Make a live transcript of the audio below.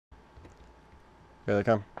Here they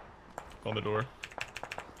come. On the door.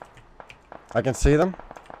 I can see them.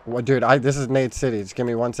 What, dude? This is Nade City. Just give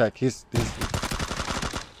me 1 sec. He's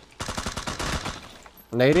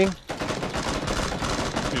nading.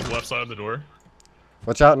 He's left side of the door.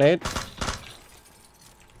 Watch out, Nade.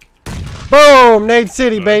 Boom! Nade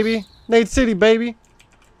City, Nice. baby. Nade City, baby.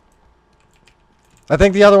 I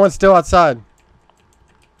think the other one's still outside.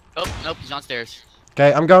 Oh, nope, he's on stairs.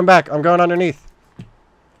 Okay, I'm going back. I'm going underneath.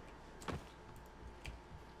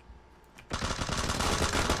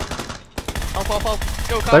 Oh.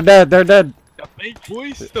 Go, They're dead. They're dead. The bait,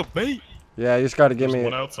 boys. The bait. Yeah, you just gotta give There's me.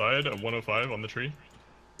 one outside at 105 on the tree.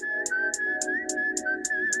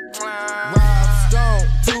 Rob Stone,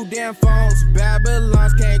 2 damn phones,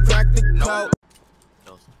 Babylons can't crack the code.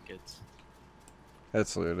 Those kids.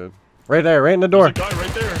 It's looted. Right there, right in the door. There's a guy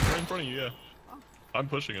right there, right in front of you, yeah. I'm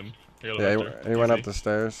pushing him. Yeah, he went up the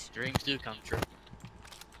stairs. Dreams do come true.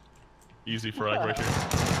 Easy frag right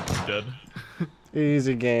here. Dead.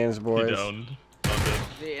 Easy games, He boys. downed. Not dead.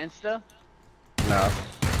 The Insta? No,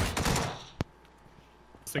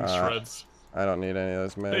 This thing shreds. I don't need any of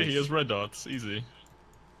those meds. Hey, he has red dots. Easy.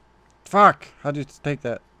 Fuck! How'd you take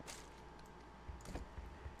that?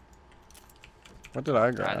 What did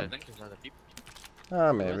I grab? I think there's other people.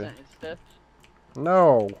 Ah, maybe. Wasn't Insta?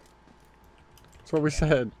 No. That's what we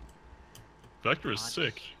said. Vector is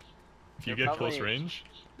sick. If you They're get close probably- range.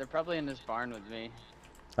 They're probably in this barn with me.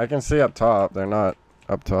 I can see up top. They're not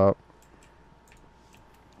up top.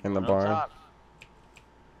 In the Up barn. top.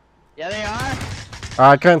 Yeah, they are.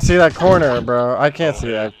 I couldn't see that corner, bro. I can't Oh,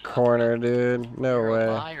 see yeah. that corner, dude. No You're a way.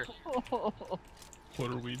 liar. What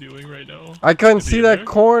are we doing right now? I couldn't Is he see in that there?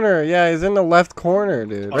 corner. Yeah, he's in the left corner,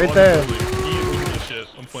 dude. Right Oh, there. He is losing his shit.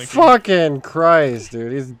 I'm flanking. Fucking Christ,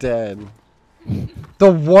 dude. He's dead. The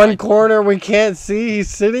one corner we can't see, he's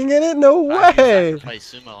sitting in it? No I way. play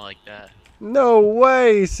sumo like that. No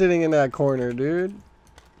way he's sitting in that corner, dude.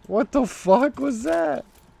 What the fuck was that?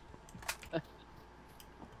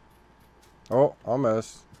 Oh,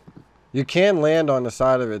 almost. You can land on the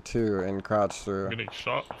side of it too and crouch through. I'm getting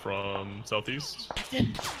shot from southeast.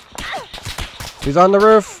 He's on the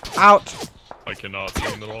roof. Out. I cannot see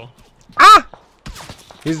him at all. Ah!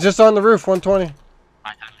 He's just on the roof, 120. My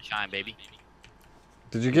time to shine, baby.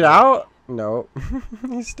 Did you get out? No.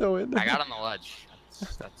 He's still in there. I got on the ledge.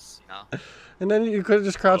 That's you know. And then you could have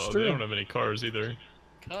just crouched They through. don't have any cars either.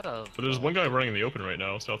 Could've. But there's one guy running in the open right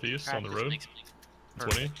now, southeast on the road.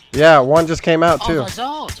 20. Yeah, one just came out Oh, too. the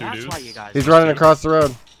zone. Two That's why dudes. you guys. He's running two. across the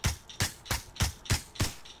road.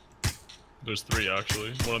 There's 3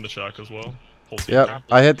 actually. One in the shack as well. Whole team. Yep,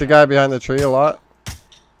 I hit the guy behind the tree a lot.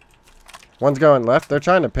 One's going left. They're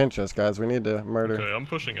trying to pinch us, guys. We need to murder. Okay, I'm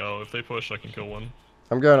pushing out. If they push, I can kill one.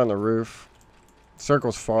 I'm going on the roof.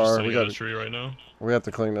 Circle's Just far. sitting We in a got. tree right now. We have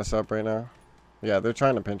to clean this up right now. Yeah, they're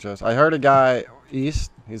trying to pinch us. I heard a guy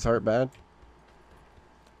east. He's hurt bad.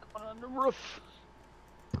 One on the roof.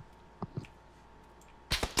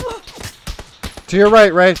 To your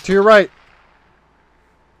right, Ray. To your right.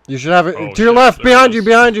 You should have it. Oh, to your shit, left. there Behind it you. is.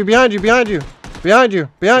 Behind you. Behind you. Behind you. Behind you.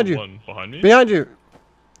 Behind you. One behind me? Behind you.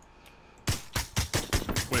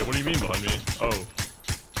 Wait, what do you mean behind me? Oh.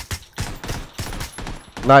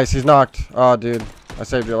 Nice. He's knocked. Oh, dude. I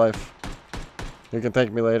saved your life. You can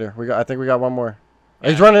thank me later. I think we got one more.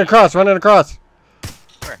 He's running across. Running across.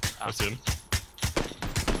 Where? Oh, I see him.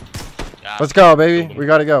 God. Let's go, baby. Killed him. We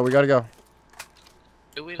gotta go. We gotta go.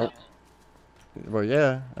 Do we Oh. know? Well,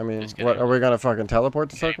 yeah. I mean, Just what kidding. are we gonna fucking teleport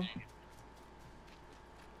the circle?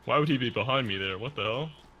 Why would he be behind me there? What the hell?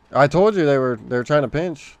 I told you they were trying to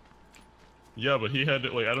pinch. Yeah, but he had,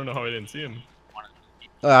 like, I don't know how I didn't see him.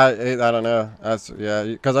 I don't know. That's yeah.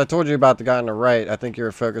 Because I told you about the guy on the right. I think you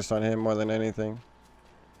were focused on him more than anything.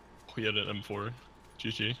 He had an M4.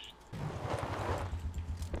 GG.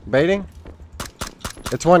 Baiting.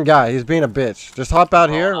 It's one guy. He's being a bitch. Just hop out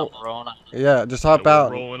here. Rolling up. Yeah, just Yeah, hop we're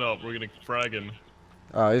out. rolling up. We're gonna frag him.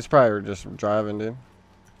 He's probably just driving, dude. You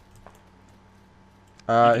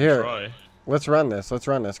can Here. Try. Let's run this. Let's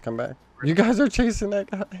run this. Come back. You guys are chasing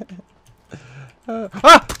that guy.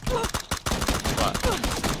 Ah!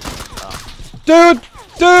 Dude!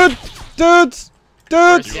 Dudes!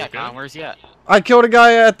 Where's he You at, okay? Con? Where's he at? I killed a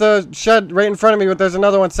guy at the shed right in front of me, but there's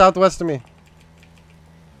another one southwest of me.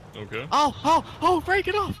 Okay. Oh, break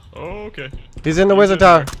it off. Oh, okay. He's in the He's wizard in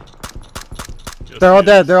tower. Yes, They're all he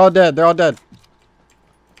dead. is. They're all dead. They're all dead.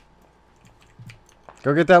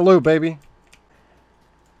 Go get that loot, baby.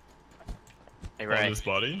 Hey, On Ray. his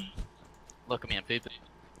body? Look at me, I'm pooping.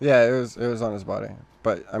 Yeah, it was on his body,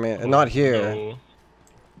 but I mean, not here. No.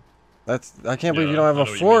 I can't believe you don't have I a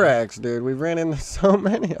know what you mean. 4X, dude. We ran into so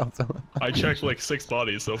many of them. I checked like 6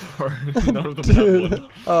 bodies so far. None of them have Dude. one.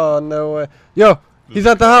 Oh, no way. Yo, he's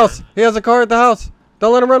at the house. He has a car at the house.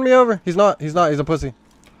 Don't let him run me over. He's not. He's not. He's a pussy.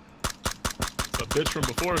 It's a bitch from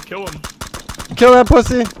before. Kill him. Kill that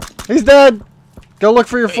pussy. He's dead. Go look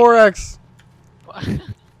for your 4X.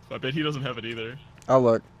 I bet he doesn't have it either. I'll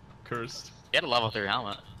look. Cursed. He had a level 3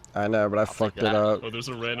 helmet. I know, but I take fucked it that. up. Oh, there's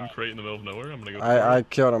a random crate in the middle of nowhere. I'm gonna go. I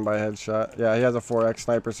killed him by headshot. Yeah, he has a 4X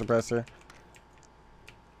sniper suppressor.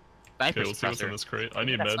 Sniper Okay, let's see what's in suppressor. this crate. I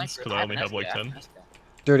need That meds sniper- because I only have like 10.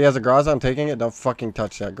 Dude, he has a Graza. I'm taking it. Don't fucking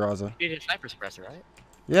touch that Graza. You did sniper suppressor, right?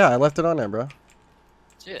 Yeah, I left it on there, bro.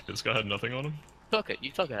 That's it. This guy had nothing on him. Took it.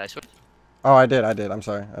 You took it. I swear. Oh, I did. I'm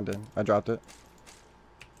sorry. I did. I dropped it.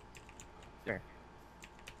 There.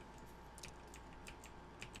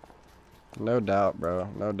 No doubt, bro.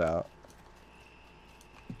 No doubt.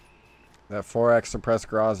 That 4X suppressed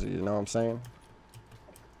Graza, you know what I'm saying?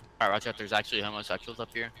 Alright, watch out. There's actually homosexuals up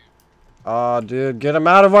here. Oh, dude, get him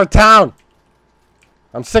out of our town!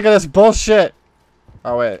 I'm sick of this bullshit!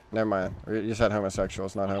 Oh, wait, never mind. You said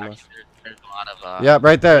homosexuals, not homos. Actually, there's a lot of. Yeah,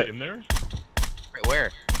 right there. In there? Right,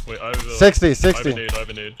 where? Wait, I have 60, I have 60. a nade. I have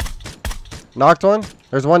a nade. Knocked one?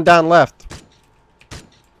 There's one down left.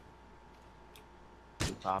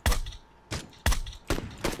 Papa.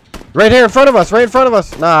 Right here in front of us, right in front of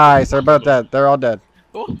us. Nice, they're both dead. They're all dead.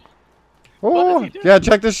 Oh, Oh, he do? yeah,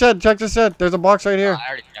 check this shed, check this shed. There's a box right here. I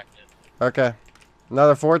already checked it. Okay.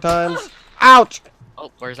 Another 4 times. Ouch! Oh,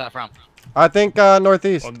 where's that from? I think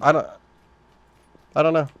northeast. On- I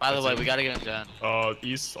don't know. By the way, we gotta get him done.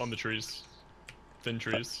 East on the trees. Thin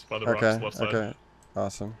trees by the Okay, rocks left side. okay.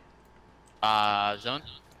 Awesome. Zone?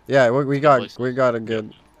 Yeah, we Boys. got a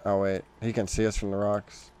good. Oh wait, he can see us from the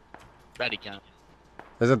rocks. Ready count.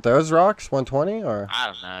 Is it those rocks? 120 or? I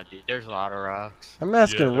don't know, dude. There's a lot of rocks. I'm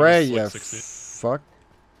asking Yeah, Ray, there's like you 60. fuck.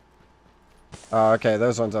 Oh, okay,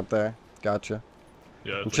 those ones up there. Gotcha.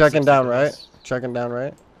 Yeah, I'm it's like checking 60 down from right. us. Checking down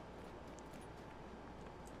right.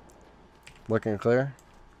 Looking clear.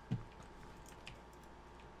 There's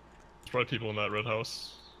probably people in that red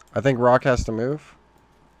house. I think rock has to move.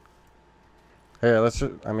 Here,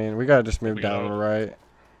 I mean, we gotta just move We down go. right.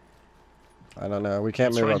 I don't know. We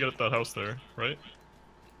can't Let's try move and up. get at that house there, right?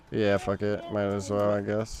 Yeah, fuck it. Might as well, I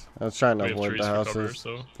guess. I was trying to We have avoid trees the for cover, houses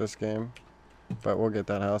so this game, but we'll get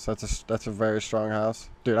that house. That's a very strong house,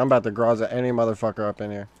 dude. I'm about to Graza any motherfucker up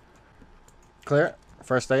in here. Clear.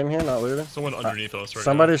 First aid in here, not looting. someone underneath us right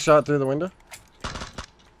Somebody shot through the window.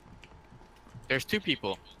 There's 2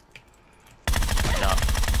 people. Watch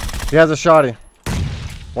out. He has a shotty.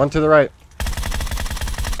 One to the right.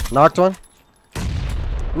 Knocked one.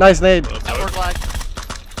 Nice nade. now. Network lag.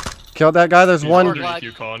 Killed that guy. There's He's one. underneath Lag.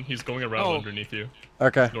 you, Con. He's going around No. underneath you.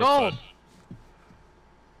 Okay. North No. side.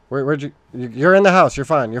 Where'd you're in the house. You're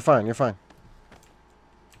fine. You're fine. You're fine.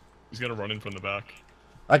 He's gonna run in from the back.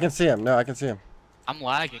 I can see him. No, I can see him. I'm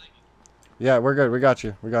lagging. Yeah, we're good. We got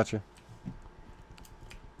you. We got you.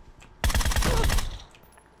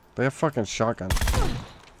 They have fucking shotguns.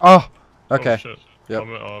 Oh, okay. Oh, shit. Yep.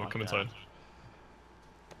 Come inside.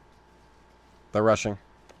 They're rushing.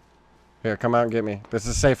 Here, come out and get me. This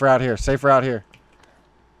is safe route here. Safe route here.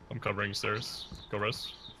 I'm covering stairs. Go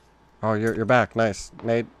res. Oh, you're back. Nice.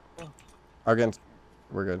 Nate. Again.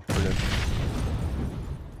 We're good. We're good.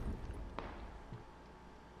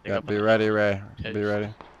 Yeah, be ready, Ray. Be ready.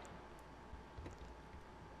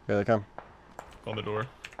 Here they come. On the door.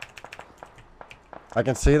 I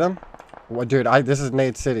can see them. What, dude? This is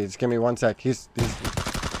Nate City. Just give me 1 sec. He's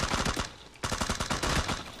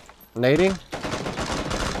nading.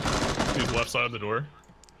 He's left side of the door.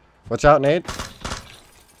 Watch out, Nate.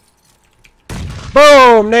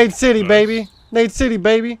 Boom! Nate City, Nice. baby. Nate City,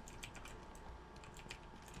 baby.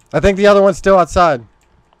 I think the other one's still outside.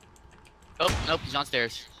 Oh, nope, he's on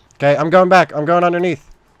stairs. Okay, I'm going back. I'm going underneath.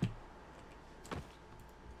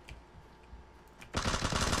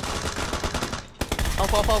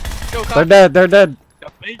 Oh. Go, They're dead. They're dead.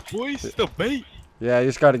 The bait, boys. The bait. Yeah, you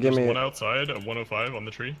just gotta give There's me. one outside at 105 on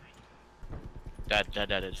the tree. That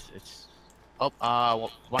is. It's. Oh,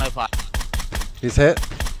 105. He's hit.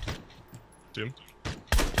 Doom.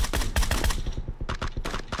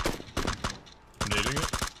 Nading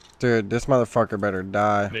it. Dude, this motherfucker better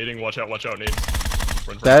die. Nading. Watch out. Nades.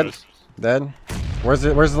 Run for Dead. guys. Dead. Where's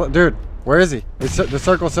it? Where's the dude? Where is he? The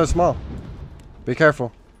circle's so small. Be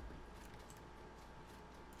careful.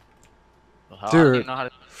 I don't Dude. even know how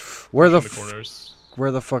to. Where the In the corners.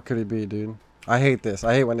 where the fuck could he be, dude? I hate this.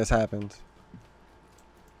 I hate when this happens.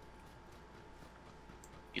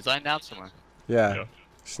 He's lying down somewhere. Yeah. Yeah.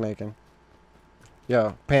 Snaking.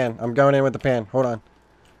 Yo, pan. I'm going in with the pan. Hold on.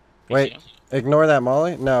 Wait, ignore that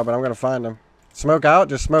molly? No, but I'm gonna find him. Smoke out,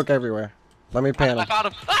 just smoke everywhere. Let me pan him. I got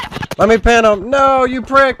him. Let me pan him. No, you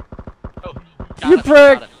prick. Oh, You got him,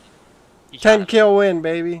 prick. got him. He shot 10 him. kill win,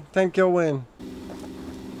 baby. 10 kill win.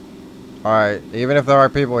 Alright, even if there are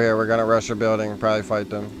people here, we're gonna rush a building and probably fight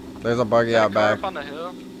them. There's a buggy out back. Up on the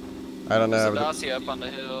hill. I don't know. There's a Dacia up on the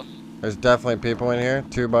hill. There's definitely people in here.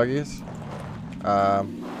 2 buggies. Yeah, I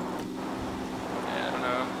don't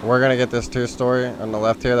know. We're gonna get this 2-story on the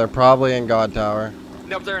left here. They're probably in God Tower.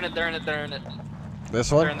 Nope, they're in it. They're in it. They're in it. This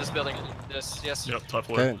They're one? in this building. Yes. Yep, top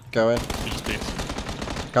floor. Okay, go in. He just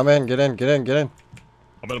peeks. Come in, get in, get in, get in.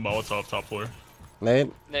 I'm at a Molotov top floor.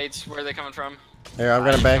 Nade. Nades, where are they coming from? Here,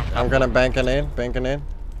 I'm gonna bank a nade. Bank a nade.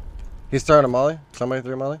 He's throwing a molly. Somebody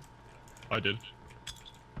threw a molly. I did.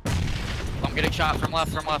 I'm getting shot from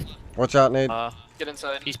left. Watch out, nade. Get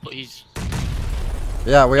inside. He's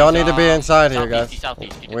Yeah, we all need to be inside here, southeast, guys. he's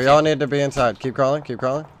southeast. We all need to be inside. Keep crawling, keep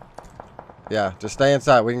crawling. Yeah, just stay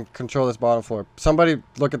inside. We can control this bottom floor. Somebody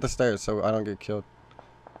look at the stairs so I don't get killed.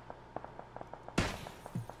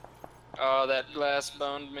 Oh, that glass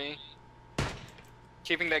boned me.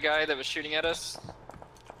 Keeping that guy that was shooting at us.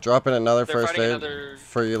 Dropping another They're first fighting aid another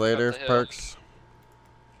for you later, up the hill. Perks.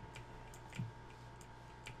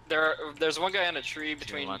 There's one guy on a tree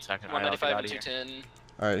between 1 second, 195 I'll and get outta 210.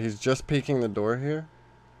 Alright, he's just peeking the door here.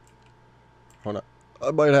 Hold on.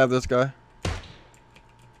 I might have this guy.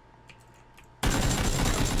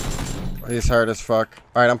 He's hurt as fuck.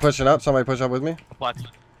 Alright, I'm pushing up. Somebody push up with me. Flex.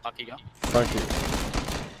 Lucky go. Funky.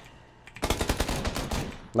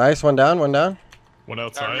 Nice, one down, one down. One I'm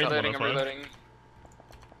outside. reloading, I'm 105. reloading.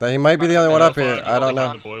 He might be the only one up here. 105, I don't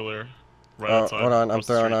know. The boiler. Right Oh, outside. hold on, I'm across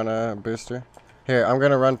the throwing street. on a booster. Here, I'm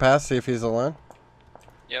gonna run past, see if he's alone.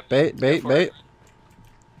 Yep. Bait, Go bait, for bait. it.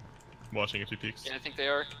 Watching if he peeks. Yeah, I think they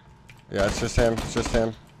are. Yeah, it's just him. It's just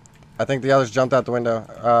him. I think the others jumped out the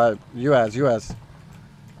window. US.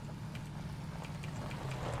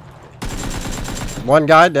 One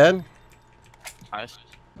guy dead. Nice.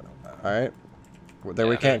 Alright. There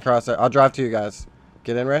we Yeah. can't cross it. I'll drive to you guys.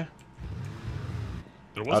 Get in, Ray.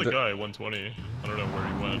 There was a guy at 120. I don't know where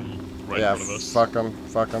he went. Right Yeah, in front of us. fuck him.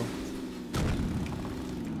 Fuck him.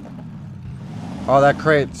 Oh, that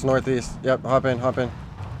crate's northeast. Yep, hop in, hop in.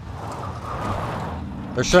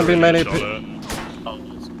 There shouldn't be many Shot people.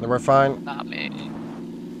 at. We're fine. Not me.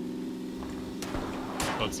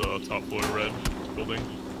 That's top floor red building.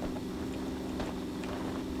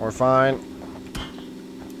 We're fine.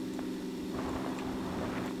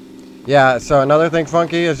 Yeah, so another thing,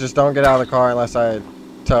 Funky, is just don't get out of the car unless I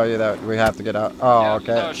tell you that we have to get out. Oh, Yeah.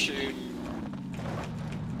 okay. Oh, shoot.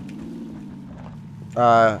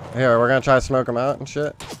 Here, we're gonna try to smoke them out and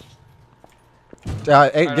shit. Yeah,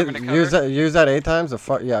 I'm gonna use that 8 times.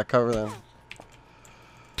 Yeah, cover them.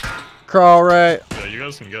 Crawl right. Yeah, you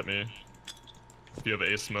guys can get me. If you have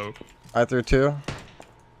a smoke. I threw 2.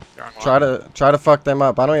 They're on Try to fuck them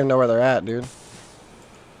up. I don't even know where they're at, dude.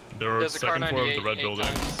 They're There's a car second floor of 98 the red 8 building.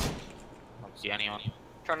 times. I don't see anyone.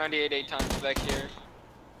 Car 98 8 times back here.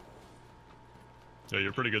 Yeah,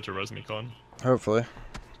 you're pretty good to res me, Con. Hopefully.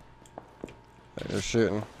 They're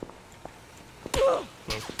shooting. So,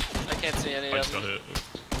 I can't see any I of just got them.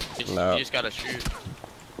 hit. No. You just gotta shoot.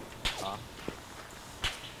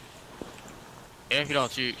 Even if you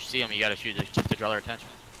don't see him, you gotta shoot just to draw their attention.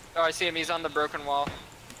 Oh, I see him. He's on the broken wall.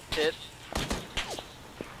 Hit.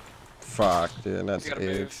 Fuck, dude. That's gotta move.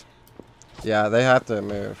 AIDS. Yeah, they have to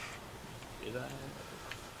move. Do that.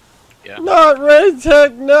 Yeah. Not Ray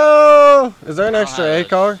Tech, no! Is there an extra A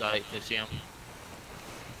car? To see him.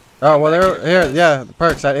 Oh, well, they're here. Yeah, the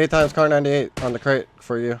Perks at 8 times car 98 on the crate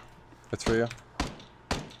for you. It's for you.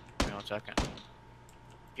 Give me 1 second.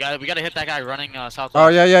 We gotta hit that guy running south. Oh,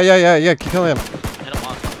 yeah. Kill him. Hit him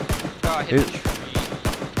on. Oh, I hit the He- tree.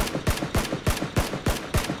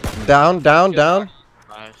 Down. Nice.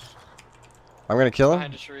 I'm gonna kill him.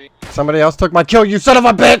 Behind a tree. Somebody else took my kill, you son of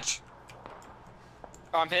a bitch!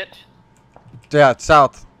 Oh, I'm hit. Yeah, it's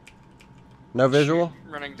south. No visual?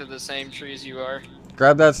 Running to the same tree as you are.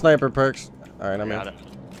 Grab that sniper, Perks. Alright, I'm Got in. it.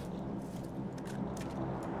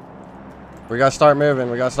 We gotta start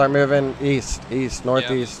moving. East,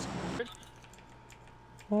 northeast.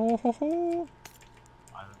 Oh, ho, ho.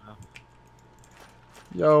 I don't know.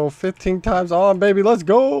 Yo, 15 times on, baby. Let's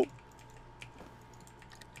go.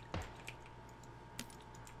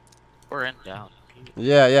 We're in down.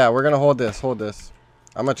 Yeah. We're gonna hold this. I'm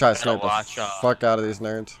gonna try to Gotta snipe the watch, fuck out of these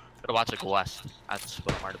nerds. Gotta watch like west. That's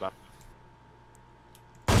what I'm worried about.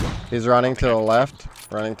 He's running to the left.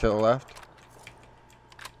 They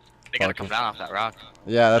gotta come down off that rock.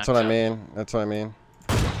 Yeah, that's what I mean.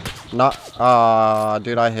 Not. Ah,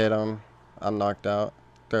 dude, I hit him. I'm knocked out.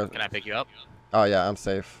 There. Can I pick you up? Oh yeah, I'm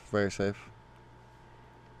safe. Very safe.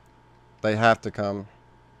 They have to come.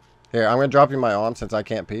 Here, I'm gonna drop you my arm since I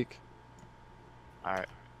can't peek. Alright.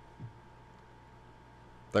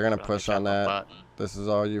 They're gonna Let me push check on my that. button. This is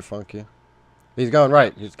all you, Funky. He's going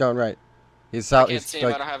right. He's going right. He's I south. can't He's see him. I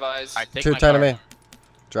like don't have eyes. Alright, take my 210 to car. me.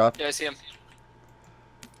 Drop. Yeah, I see him.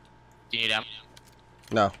 Do you need ammo?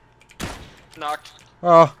 No. Knocked.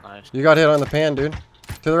 Oh, Nice. you got hit on the pan, dude.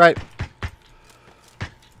 To the right.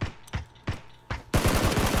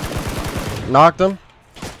 Knocked him.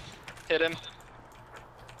 Hit him.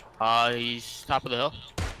 He's top of the hill.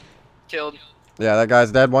 Killed. Yeah, that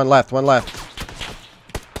guy's dead. One left. One left.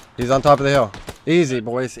 He's on top of the hill. Easy,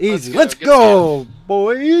 boys. Easy. Let's Good go,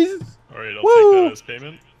 boys. Alright, I'll Woo! take that as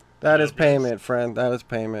payment. That is Yes. payment, friend. That is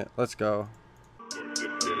payment. Let's go.